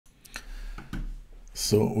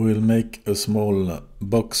So we'll make a small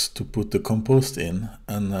box to put the compost in,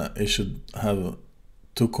 and it should have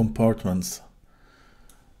 2 compartments.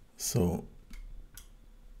 So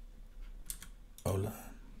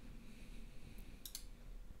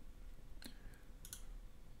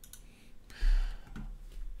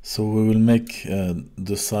we will make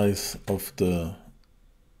the size of the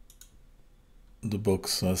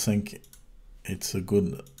box. So I think it's a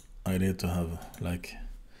good idea to have like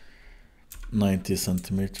 90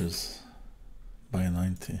 centimeters by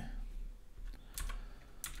 90.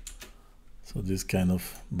 So this kind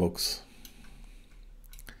of box,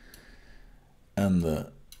 and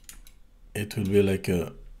it will be like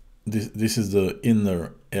a this is the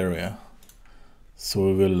inner area, so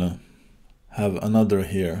we will have another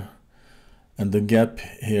here, and the gap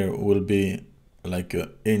here will be like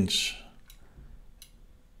an inch.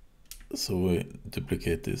 So we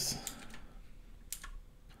duplicate this.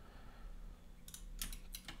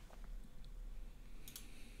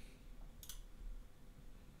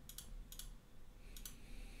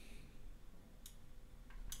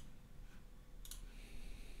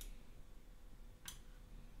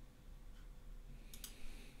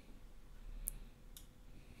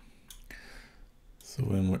 So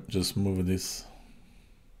we just move this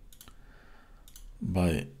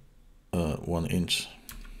by 1 inch.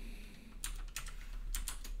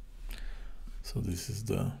 So this is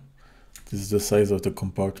the size of the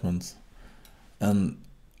compartments, and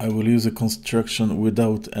I will use a construction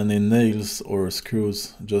without any nails or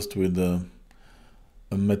screws, just with a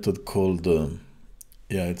method called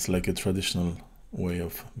it's like a traditional way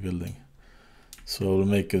of building. So I will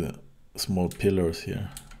make small pillars here,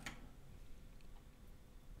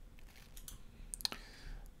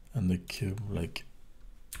 and the cube like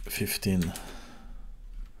 15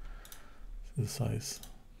 the size.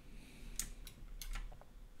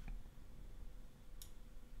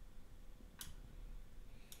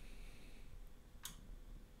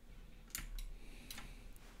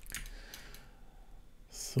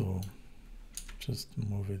 So just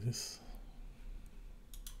move this.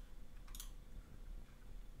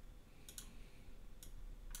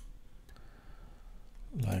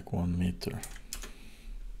 Like 1 meter.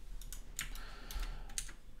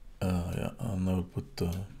 And I'll put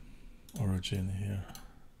the origin here.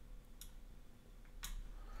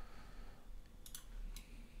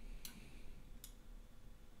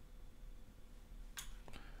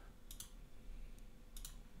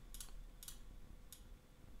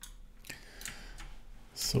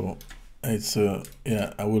 So it's I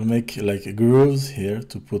will make like grooves here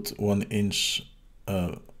to put 1 inch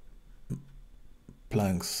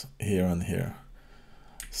planks here and here.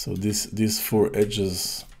 So these 4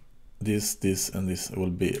 edges, this and this will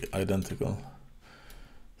be identical.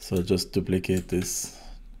 So just duplicate this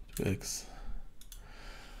to X,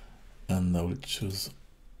 and I will choose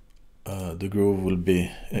the groove will be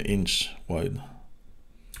 1 inch wide.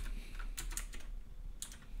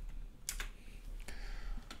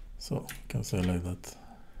 So you can say like that.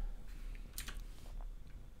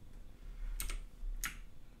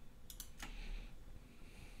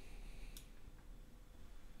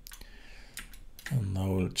 And I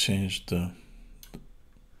will change the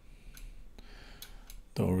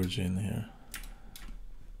origin here.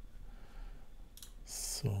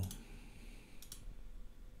 So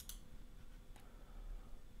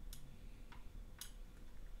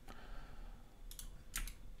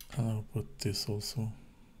and I'll put this also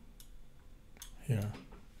here,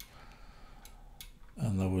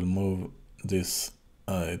 and I will move this.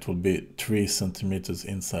 It will be 3 centimeters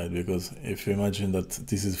inside, because if you imagine that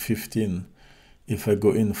this is 15, if I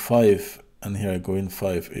go in 5 and here I go in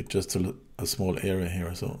 5, it's just a small area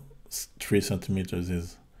here. So 3 centimeters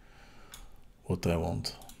is what I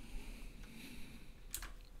want.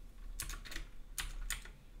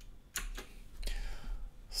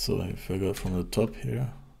 So if I go from the top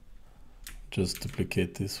here, just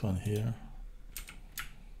duplicate this one here.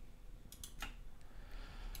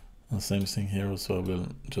 And same thing here, so I will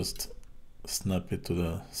just snap it to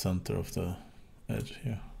the center of the edge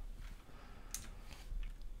here.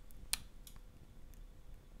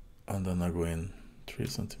 And then I go in 3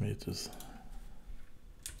 centimeters.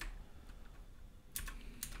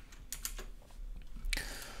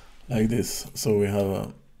 Like this. So we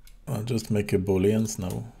have I'll just make a booleans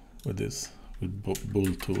now with this, with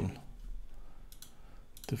bool tool.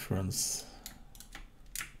 Difference.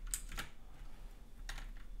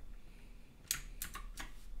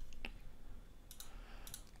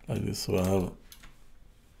 Like this. So I have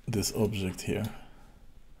this object here,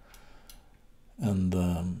 and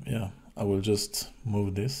I will just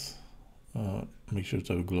move this, make sure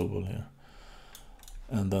to have global here,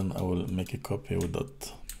 and then I will make a copy with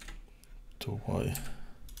that to Y,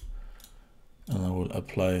 and I will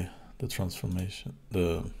apply the transformation,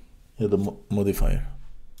 the modifier.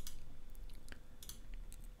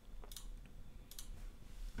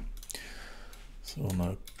 So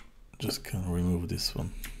now just can remove this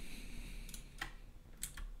one.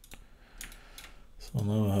 So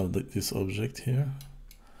now I have this object here,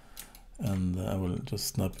 and I will just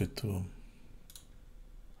snap it to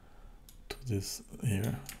this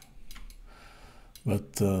here.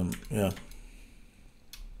 But yeah,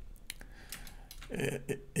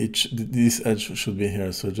 this edge should be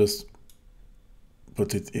here, so just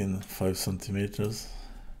put it in 5 centimeters.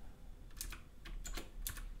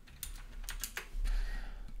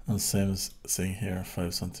 And same thing here,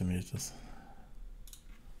 5 centimeters.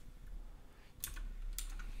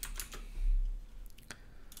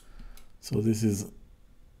 So this is,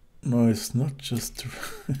 no, it's not just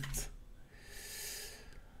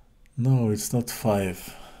no, it's not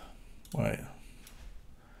 5. Why?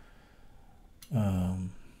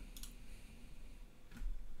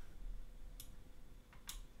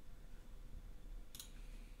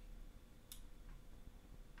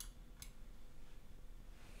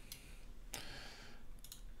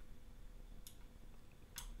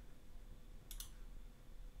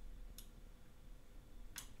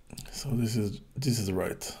 So this is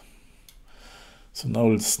right. So now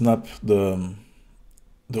we'll snap the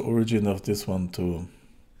origin of this one to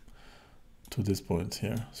this point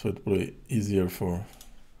here, so it will be easier for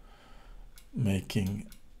making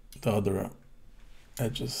the other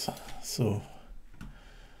edges. So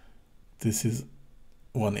this is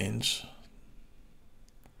 1 inch,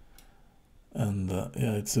 and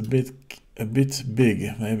yeah, it's a bit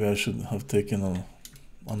big. Maybe I should have taken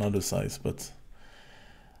another size, but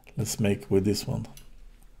let's make with this one.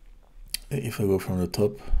 If I go from the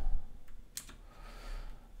top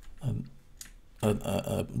and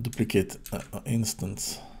duplicate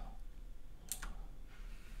instance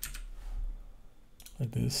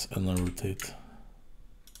like this, and I rotate,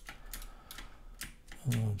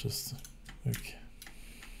 and I'll just okay.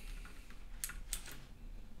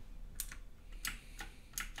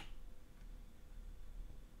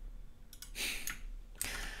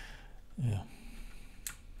 Yeah.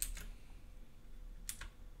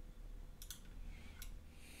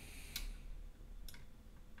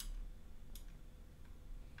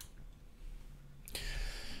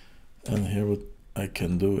 And here what I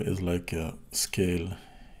can do is like a scale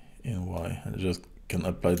in Y. I just can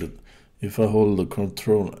apply that. If I hold the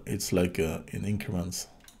control, it's like in increments.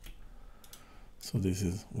 So this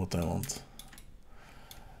is what I want.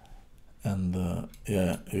 And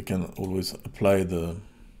yeah, you can always apply the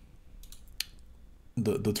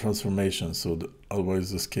transformation, so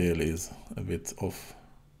otherwise the scale is a bit off.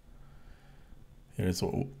 Here it's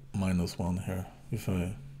 -1 here. If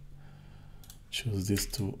I choose this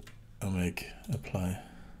to apply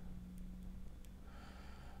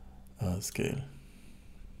scale.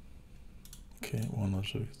 Okay, 1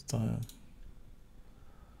 object time.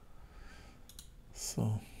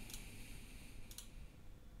 So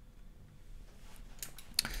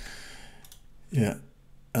yeah,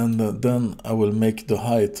 and then I will make the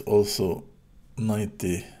height also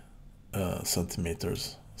 90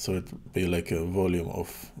 centimeters. So it will be like a volume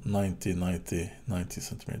of 90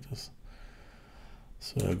 centimeters.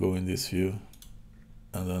 So I go in this view,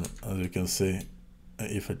 and then as you can see,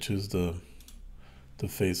 if I choose the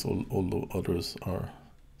face, all the others are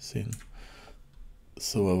seen.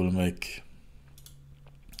 So I will make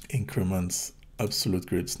increments absolute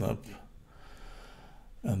grid snap,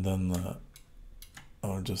 and then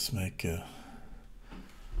I'll just make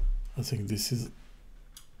I think this is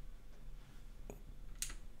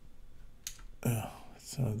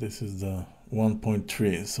so this is the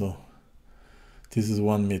 1.3, so this is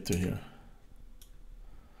 1 meter here,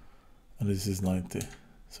 and this is 90.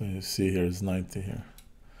 So you see here is 90 here.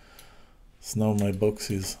 So now my box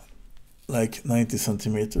is like 90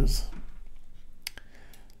 centimeters,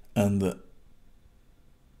 and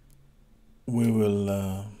we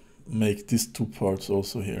will make these 2 parts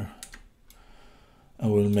also here. I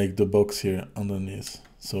will make the box here underneath.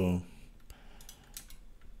 So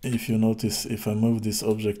if you notice, if I move this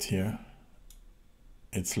object here,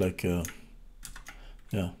 it's like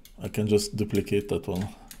yeah, I can just duplicate that one,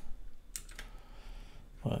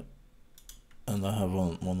 right? And I have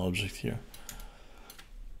one object here.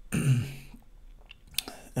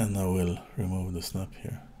 And I will remove the snap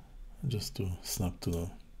here, just to snap to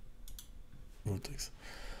the vertex.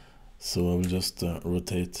 So I will just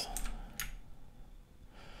rotate.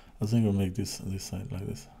 I think I'll make this side like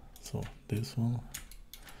this. So this one,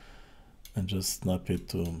 and just snap it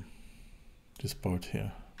to this part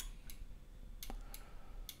here.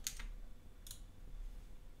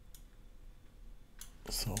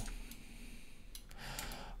 So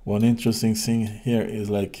one interesting thing here is,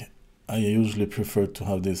 like, I usually prefer to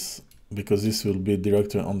have this, because this will be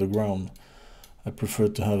directly on the ground. I prefer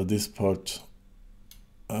to have this part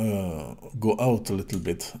go out a little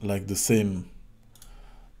bit, like the same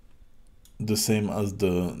as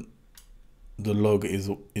the log is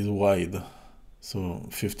wide, so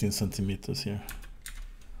 15 centimeters here,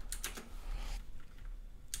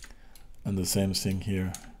 and the same thing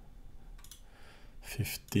here,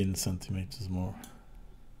 15 centimeters more.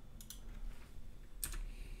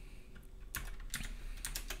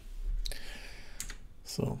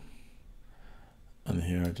 So, and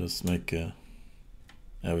here I just make a,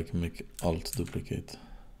 yeah, we can make alt duplicate.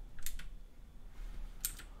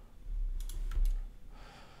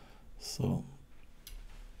 So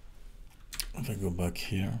if I go back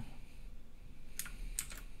here,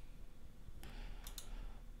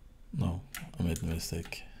 no, I made a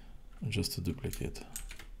mistake, just to duplicate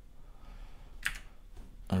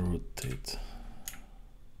and rotate.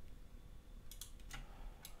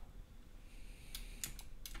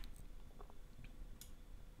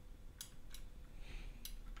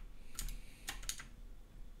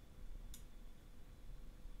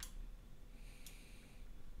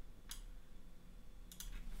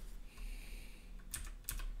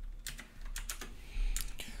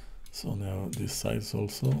 So now this size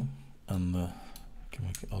also, and can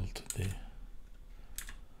make alt D.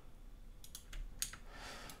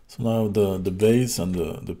 So now the base and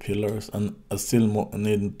the pillars, and I still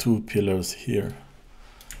need 2 pillars here.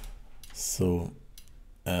 So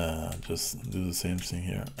just do the same thing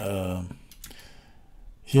here.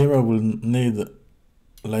 Here I will need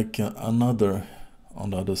like another on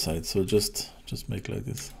the other side. So just make like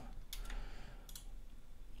this.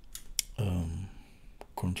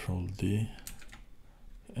 Control D,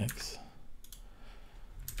 X,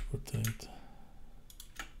 rotate.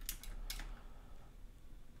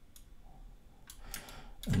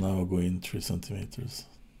 And now I'll go in 3 centimeters.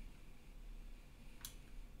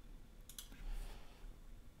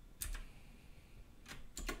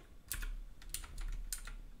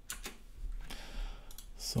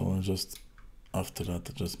 So I just, after that,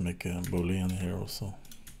 I just make a boolean here also.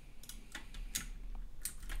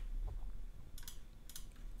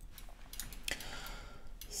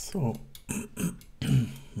 So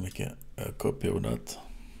make a copy of that.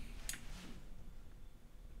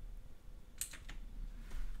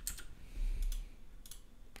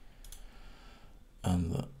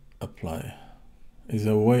 And apply. Is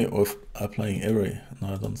there a way of applying array?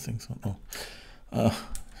 No, I don't think so. No.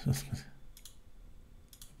 Just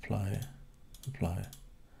apply,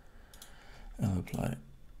 and apply.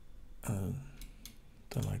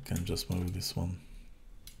 Then I can just move this one.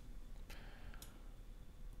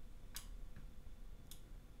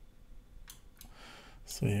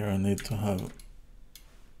 So here I need to have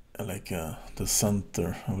like the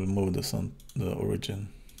center. I will move the origin.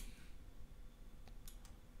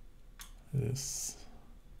 This.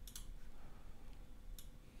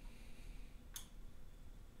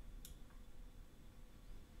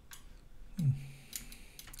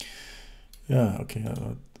 Yeah, okay,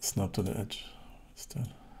 I'll snap to the edge instead.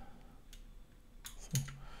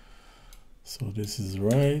 So this is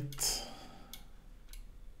right.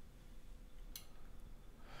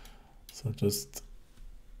 So just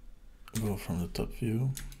go from the top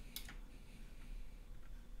view.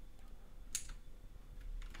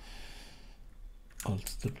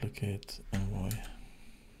 Alt duplicate envoy.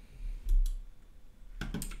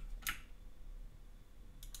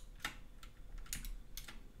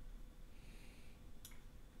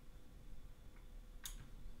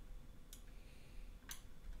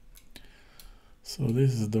 So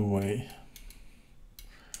this is the way.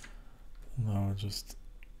 Now I just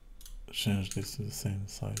change this to the same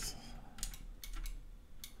size.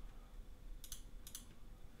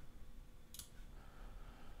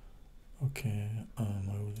 Okay,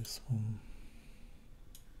 move this one.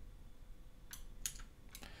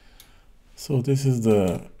 So this is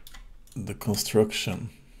the construction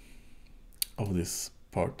of this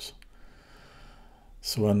part.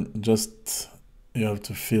 So when just you have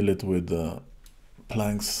to fill it with the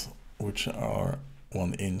planks which are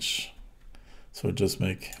 1 inch. So just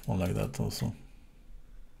make one like that also.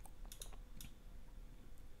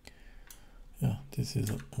 Yeah, this is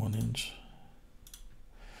 1 inch.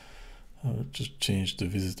 I will just change the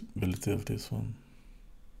visibility of this one.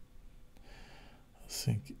 I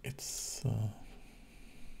think it's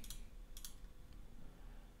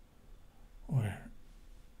where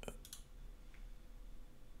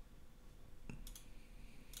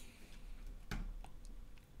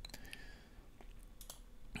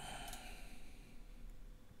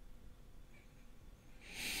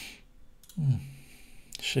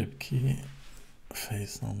shape key,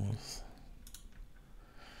 face normals.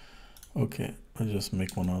 Okay, I'll just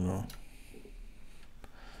make one other.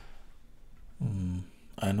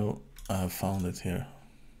 I know I have found it here.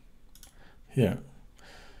 Here,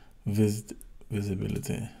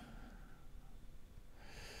 visibility.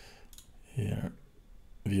 Here,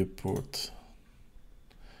 viewport.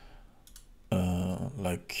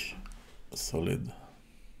 Like solid.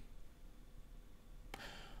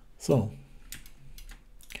 So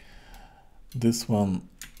this one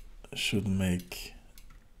should make,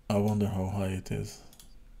 I wonder how high it is.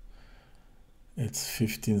 It's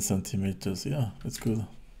 15 centimeters. Yeah, it's good.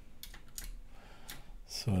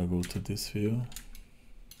 So I go to this view.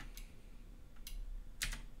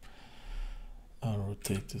 I'll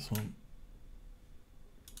rotate this one.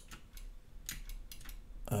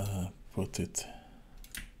 Put it,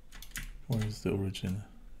 where is the origin?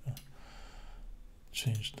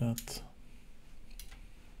 Change that.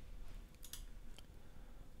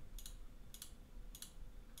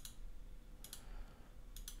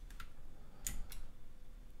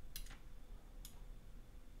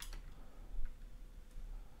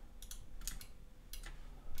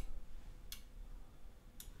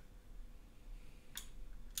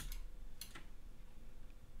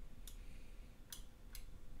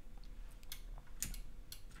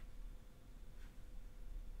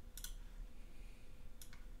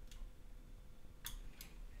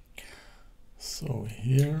 So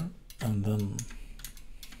here, and then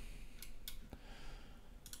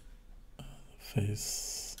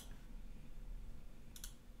face.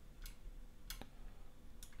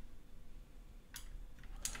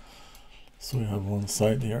 So we have one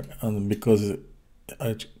side here, and because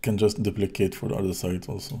I can just duplicate for the other side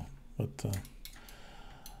also, but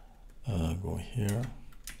go here.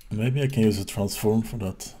 Maybe I can use a transform for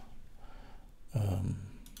that.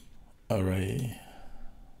 Array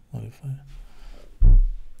modify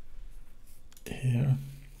here.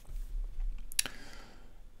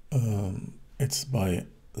 It's by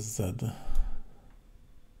Z.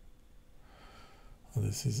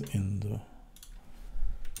 This is in the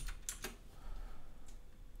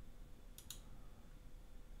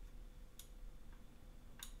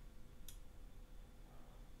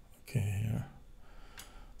here.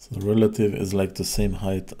 So the relative is like the same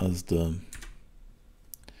height as the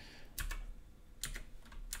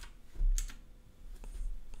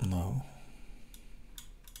now.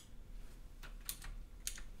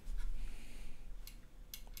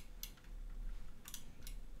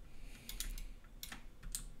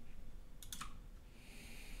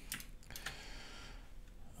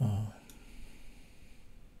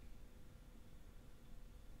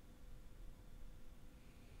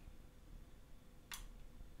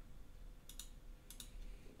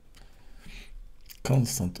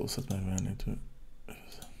 Constant offset, maybe I need to.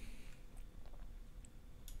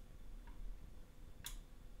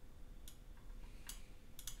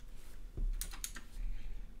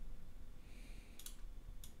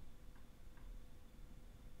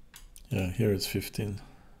 Yeah, here it's 15.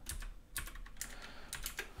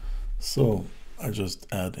 So I just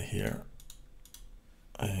add here.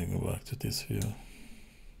 I go back to this view.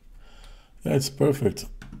 Yeah, it's perfect.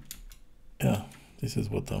 Yeah, this is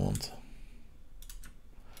what I want.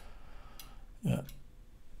 Yeah.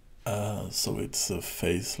 So it's a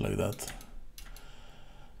face like that.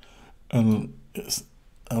 And yes,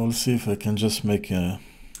 I will see if I can just make a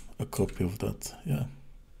copy of that. Yeah.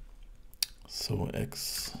 So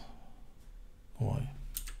X, Y,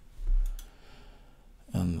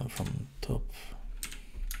 and from top.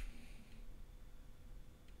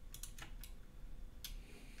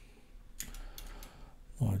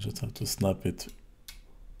 I just have to snap it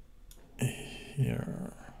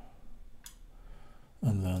here,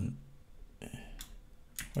 and then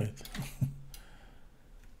wait.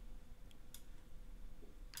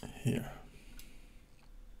 Here.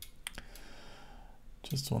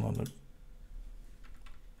 Just one other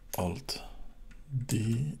Alt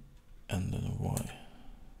D and then Y.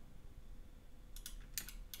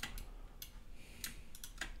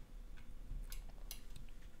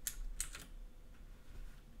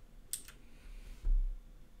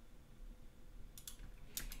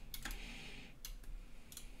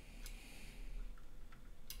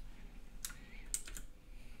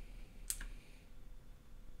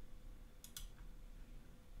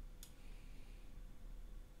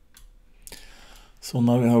 So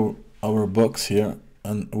now we have our box here,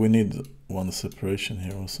 and we need one separation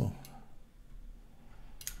here also.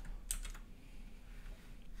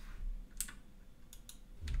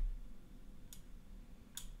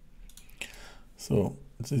 So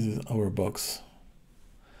this is our box.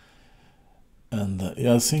 And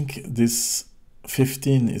yeah, I think this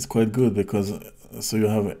 15 is quite good because so you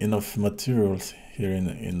have enough materials here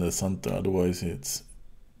in the center, otherwise it's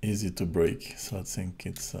easy to break. So I think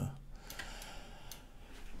it's a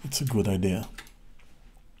good idea.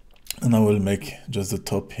 And I will make just the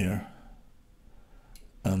top here,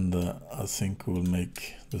 and I think we'll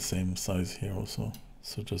make the same size here also,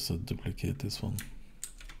 so just duplicate this one.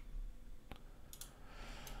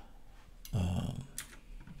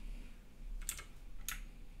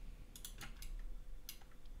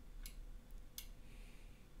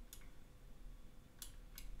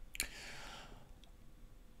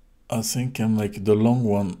 I think I make the long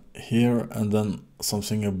one here and then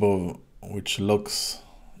something above which locks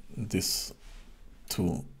this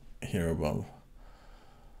two here above.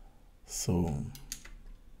 So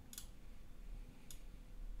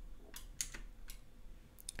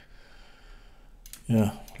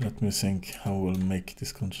yeah, let me think how we'll make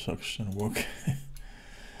this construction work.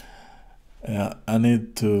 Yeah, I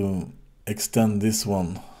need to extend this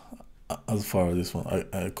one as far as this one.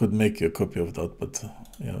 I could make a copy of that, but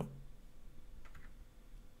yeah,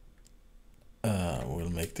 we'll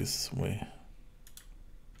make this way.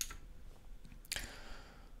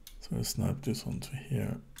 So I snap this one to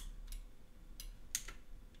here.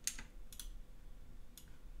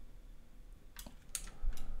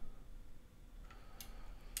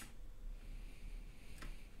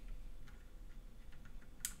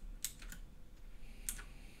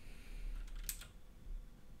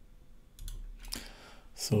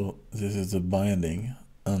 So this is the binding,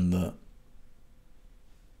 and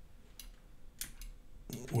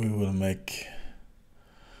we will make,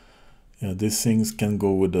 yeah, these things can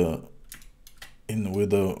go with a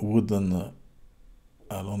wooden,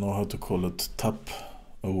 I don't know how to call it, tap,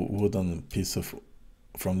 a wooden piece of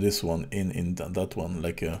from this one in that one,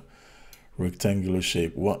 like a rectangular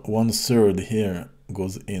shape. One third here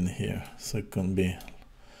goes in here, so it can be.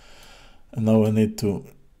 And now I need to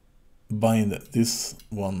bind this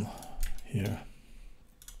one here.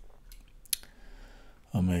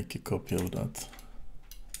 I'll make a copy of that.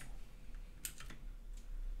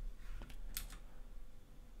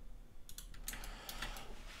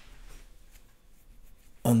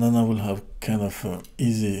 And then I will have kind of an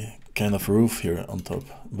easy kind of roof here on top,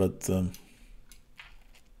 but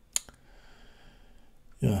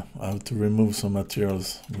yeah, I have to remove some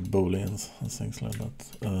materials with booleans and things like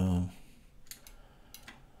that.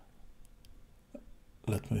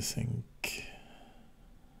 Let me think.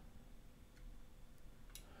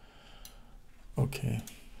 Okay,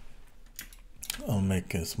 I'll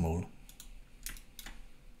make a small.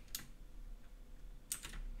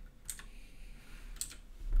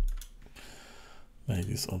 Make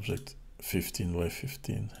this object 15 by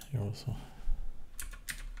 15 here also.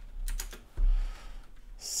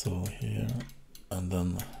 So here, and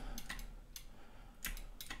then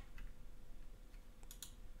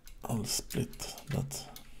I'll split that.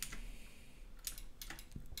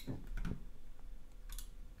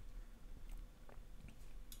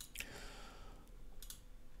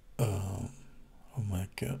 I'll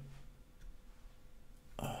make a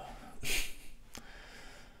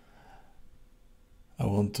I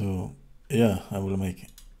want to, yeah, I will make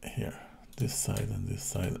here this side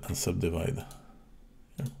and subdivide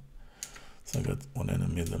here. So I got one in the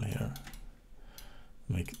middle here.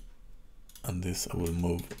 Make, and this I will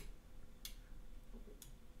move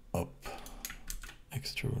up,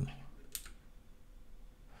 extrude.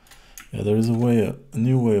 Yeah, there is a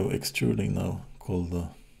new way of extruding now called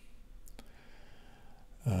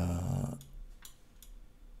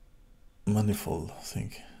manifold, I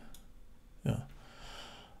think. Yeah.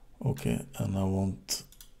 Okay, and I want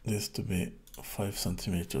this to be 5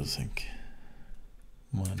 centimeters, I think.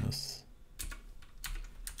 Minus.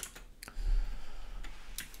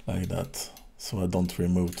 Like that, so I don't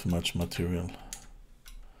remove too much material.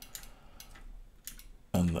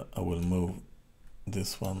 And I will move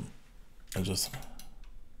this one. I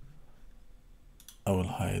will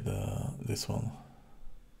hide this one.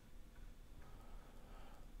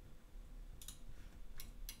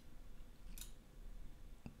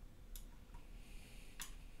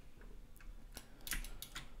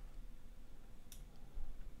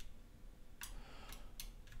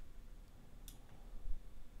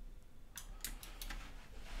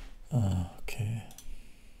 Okay.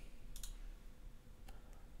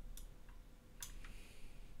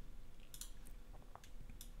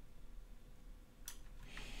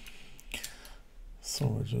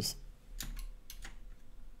 So I just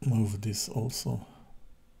move this also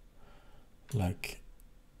like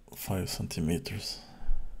 5 centimeters.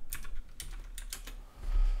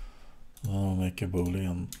 Now I'll make a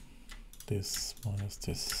boolean this minus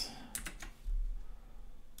this.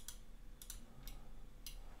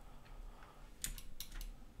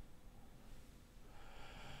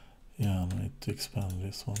 Yeah, I need to expand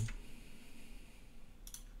this one.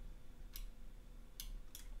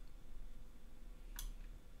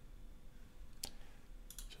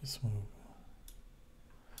 Just move.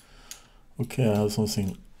 Okay, I have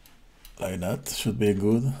something like that, should be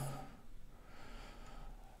good.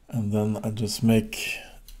 And then I just make,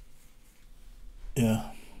 yeah,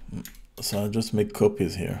 so I just make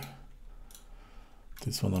copies here.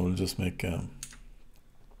 This one I will just make, I'll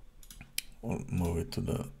move it to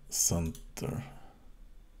the center.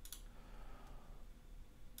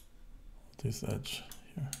 This edge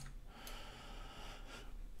here.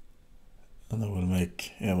 And I will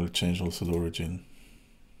make, yeah, I will change also the origin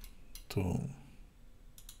to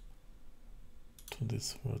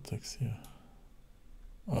this vertex here.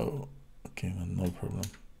 Oh, okay, man, no problem.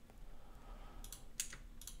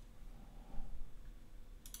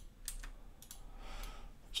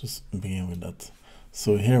 Just begin with that.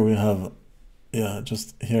 So here we have, yeah,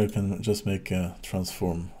 just here I can just make a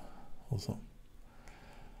transform also.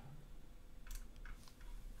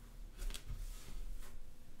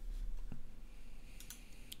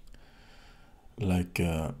 Like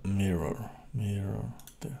a mirror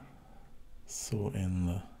there. So in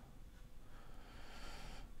the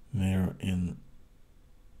mirror in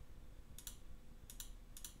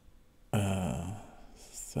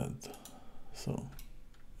Z. So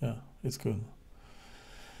yeah, it's good.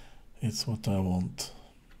 It's what I want.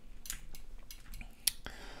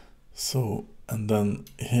 So, and then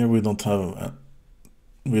here we don't have,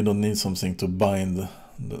 we don't need something to bind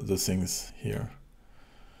the things here.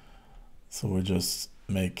 So we just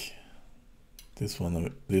make this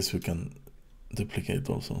one, this we can duplicate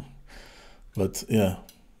also. But yeah,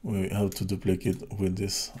 we have to duplicate with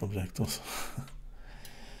this object also.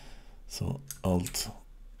 So Alt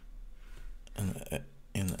and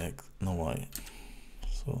in X, no Y.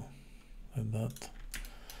 So like that.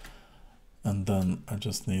 And then I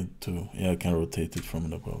just need to, yeah, I can rotate it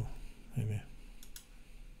from above, maybe.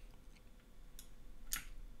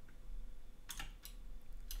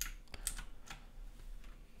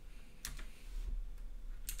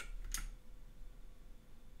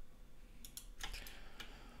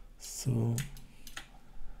 So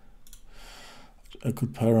I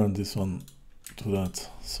could parent this one to that,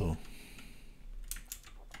 so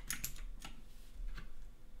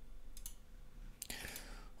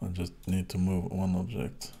I just need to move one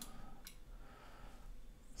object.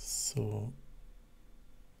 So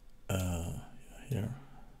here,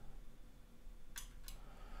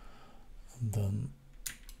 and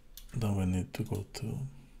then we need to go to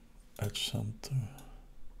edge center.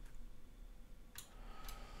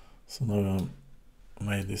 So now I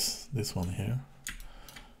made this one here,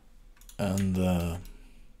 and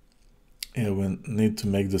yeah, we need to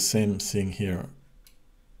make the same thing here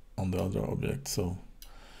on the other object. So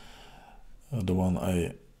the one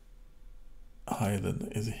I hidden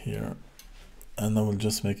is here, and I will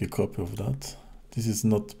just make a copy of that. This is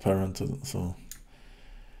not parented, so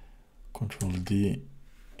Control D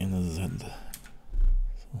in a Z.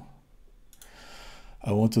 So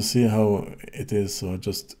I want to see how it is, so I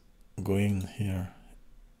just go in here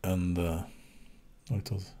and oh, it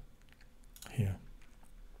was here.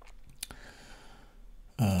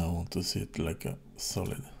 I want to see it like a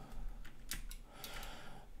solid,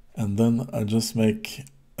 and then I just make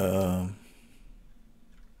I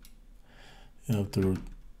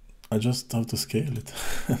just have to scale it.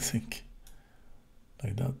 I think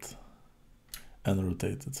like that, and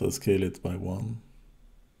rotate it. So scale it by 1,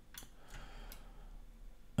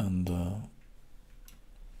 and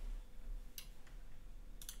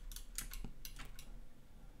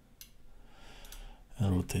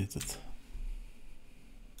rotate it.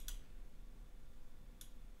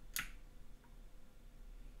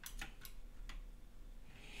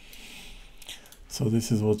 So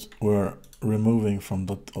this is what we're removing from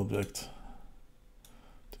that object.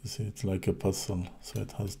 To see, it's like a puzzle, so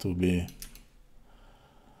it has to be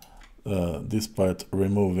this part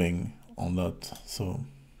removing on that. So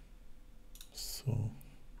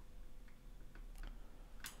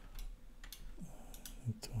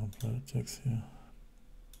need to apply text here.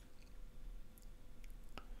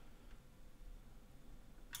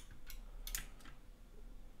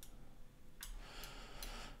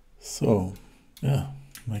 So yeah,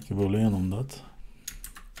 make a boolean on that.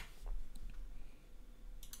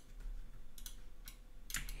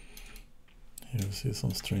 Here you see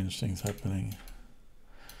some strange things happening.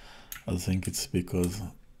 I think it's because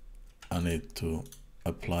I need to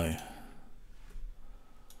apply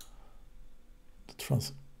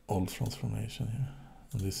old transformation here,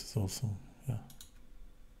 and this is also, yeah.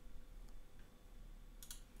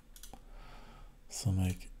 So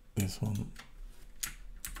make this one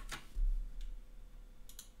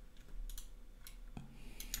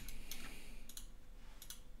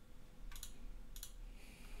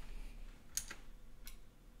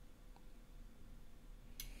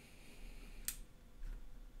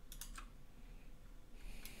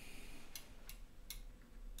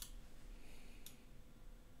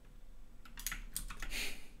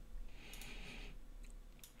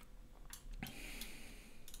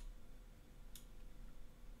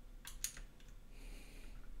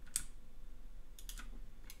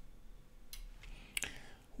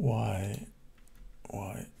why,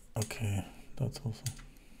 okay, that's also.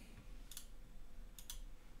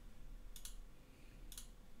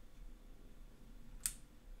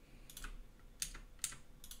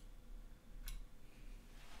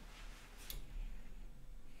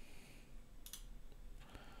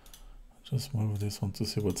 Just move this one to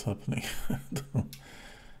see what's happening.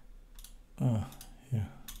 Ah, here.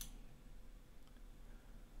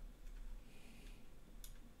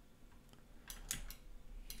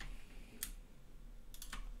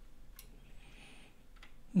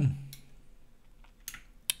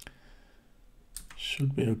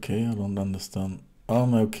 Should be okay, I don't understand.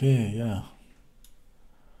 I'm okay, yeah.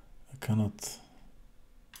 I cannot.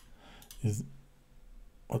 Is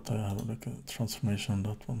what I have, like a transformation on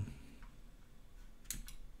that one.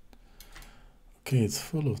 Okay, it's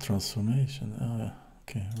full of transformation. Oh yeah,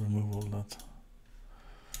 okay, remove all that.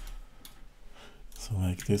 So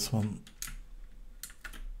make this one.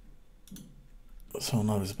 So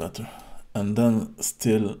now it's better. And then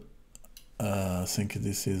still, I think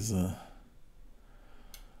this is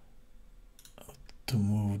to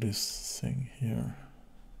move this thing here.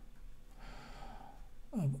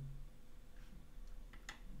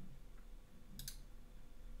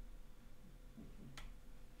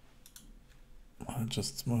 I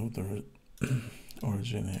just moved the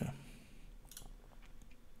origin here.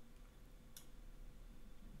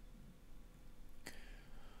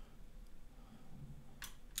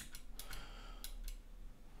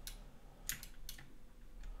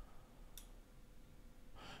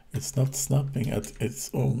 It's not snapping at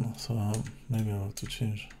its own, so maybe I have to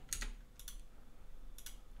change.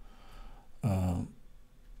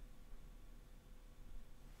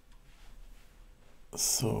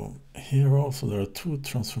 So here also there are two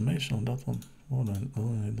transformations on that one. More than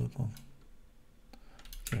only that one.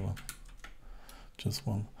 Okay, well, just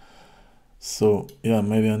one. So yeah,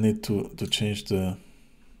 maybe I need to change the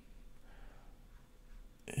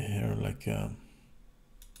here like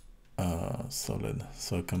solid,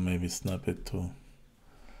 so I can maybe snap it to.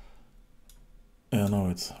 Yeah, now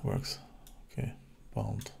it works. Okay,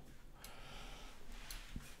 bound.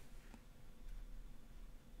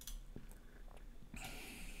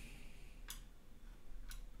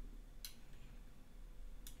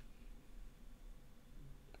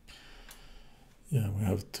 Yeah, we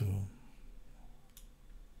have to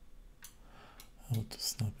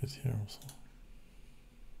snap it here also.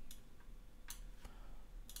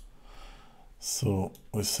 So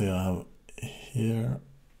we say I have here,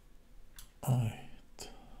 I'd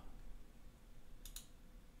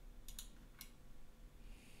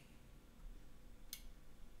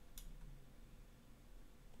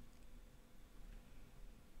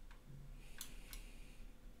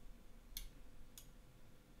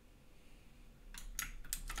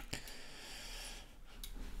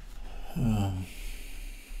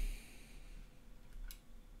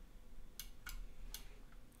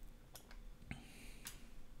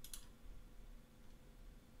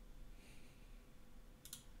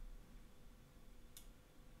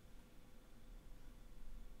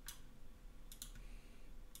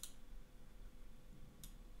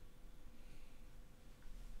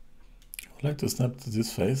like to snap to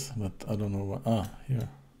this face, but I don't know why. Ah, here.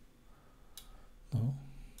 No.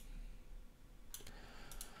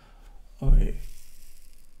 Okay.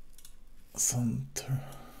 Center.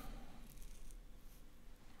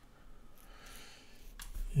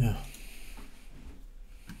 Yeah.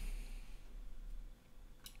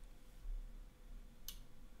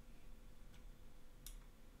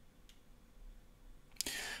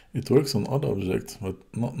 It works on other objects, but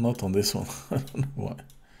not on this one. I don't know why.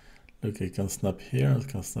 Look, I can snap here, I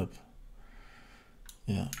can snap.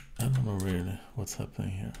 Yeah, I don't know really what's happening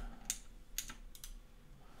here.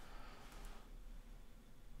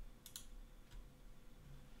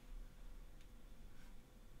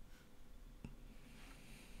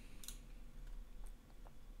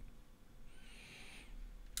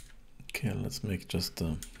 Okay, let's make just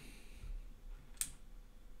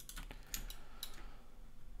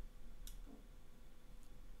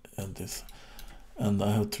this, and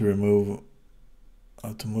I have to remove. I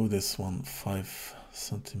have to move this one 5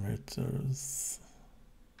 centimeters.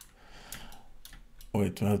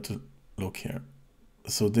 Wait, we have to look here.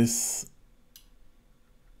 So this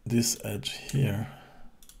edge here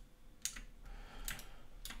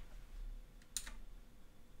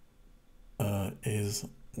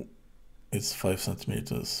is 5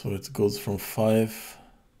 centimeters. So it goes from 5.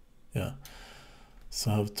 Yeah.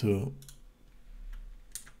 So I have to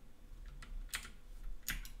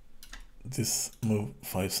move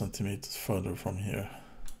 5 centimeters further from here.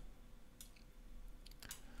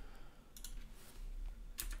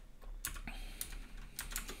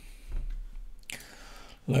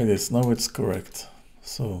 Like this. Now it's correct.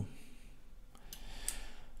 So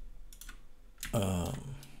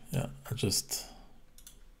yeah, I just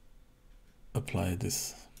apply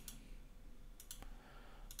this.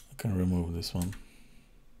 I can remove this one.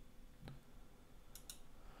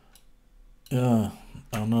 Yeah,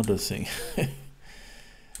 another thing.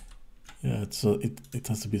 Yeah, it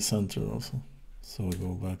has to be centered also. So we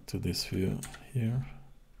go back to this view here.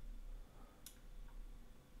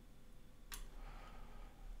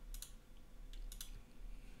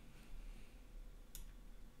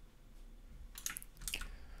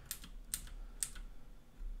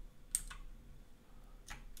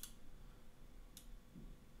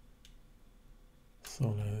 So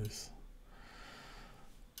like this.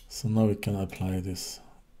 So now we can apply this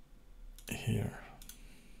here.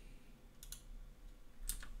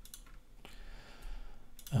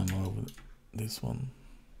 And move this one.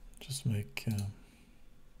 Just make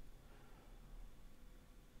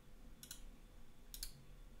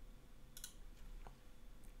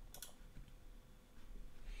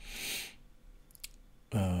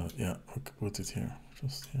yeah, we could put it here,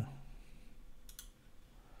 just here.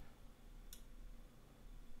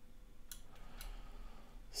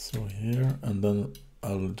 So here, and then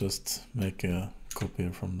I'll just make a copy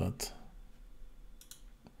from that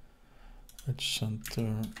edge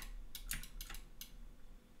center.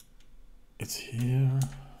 It's here,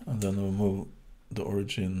 and then we'll move the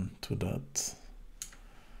origin to that.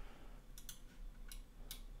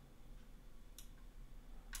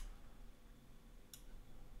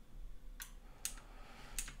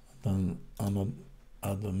 Then I'll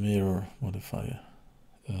add a mirror modifier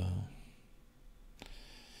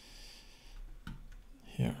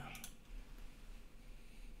here.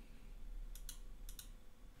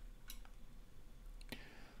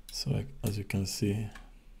 So as you can see,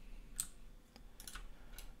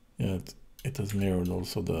 yeah, it has mirrored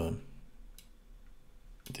also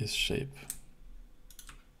this shape.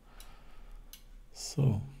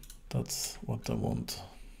 So that's what I want.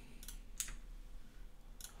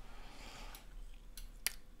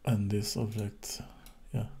 And this object,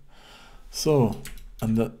 yeah. So,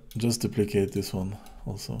 and that, just duplicate this one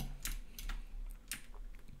also.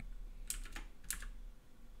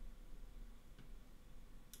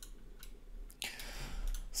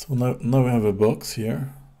 So now we have a box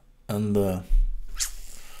here, and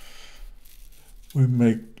we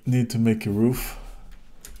need to make a roof.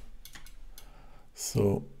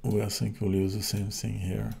 So I think we'll use the same thing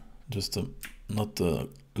here, just not a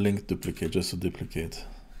link duplicate, just a duplicate.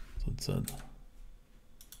 That's it.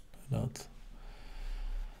 Like that.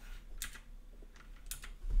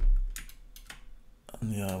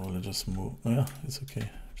 And yeah, we'll just move. Oh yeah, it's okay.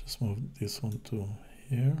 Just move this one to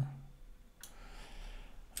here.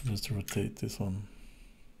 Just rotate this one.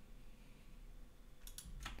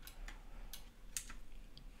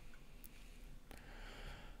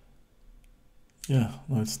 Yeah,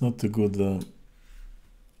 no, it's not a good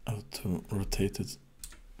how to rotate it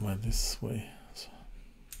by this way. So.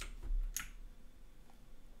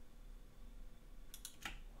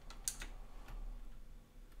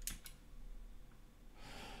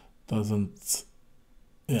 Doesn't,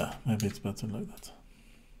 yeah, maybe it's better like that.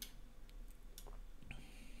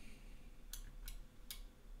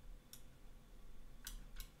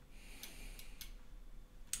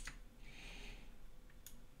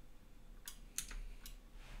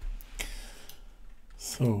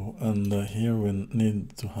 So, and here we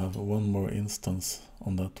need to have one more instance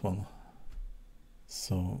on that one.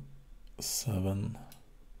 So 7,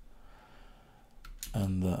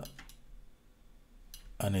 and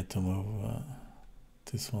I need to move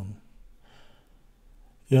this one.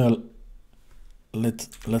 Yeah,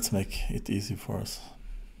 let's make it easy for us.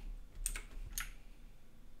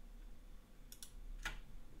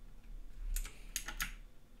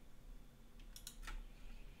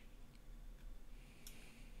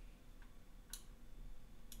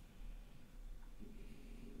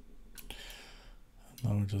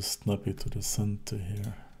 Now we just snap it to the center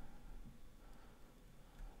here.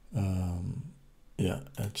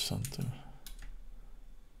 edge center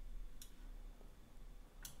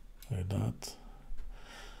like that.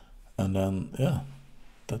 And then, yeah,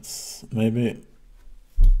 that's maybe,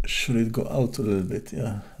 should it go out a little bit?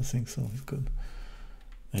 Yeah, I think so. It could,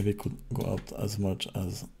 maybe it could go out as much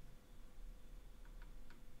as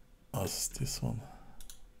this one.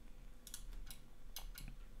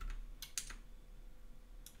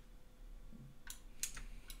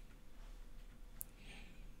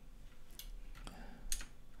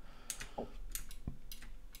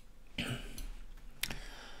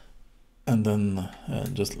 And then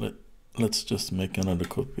let's just make another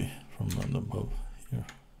copy from above here.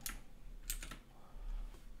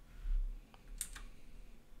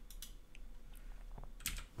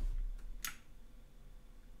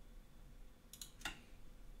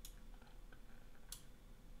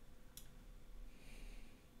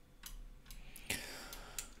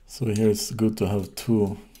 So here it's good to have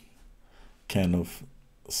two kind of,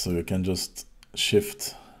 so you can just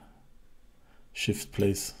shift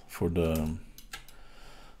place for the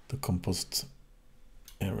compost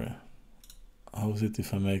area. How is it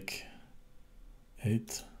if I make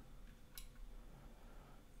 8?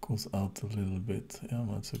 Goes out a little bit. Yeah,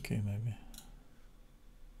 that's okay maybe.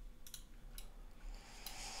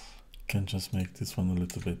 Can just make this one a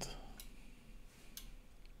little bit.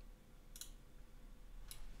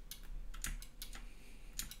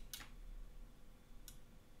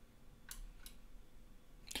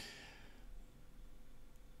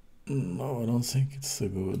 No, I don't think it's so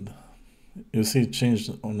good. You see it changed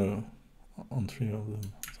on 3 of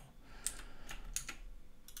them.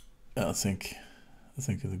 Yeah, I think it's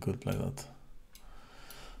good like that.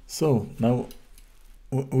 So now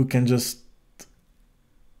we can just,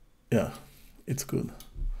 yeah, it's good.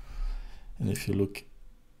 And if you look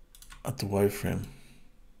at the wireframe,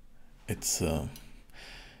 it's I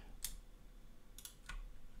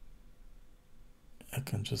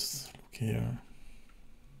can just look here.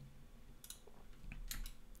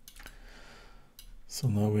 So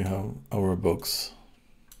now we have our box.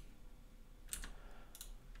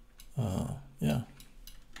 Yeah,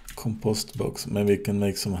 compost box. Maybe we can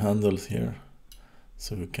make some handles here,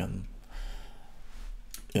 so we can,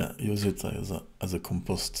 yeah, use it as a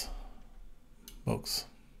compost box.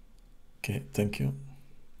 Okay, thank you.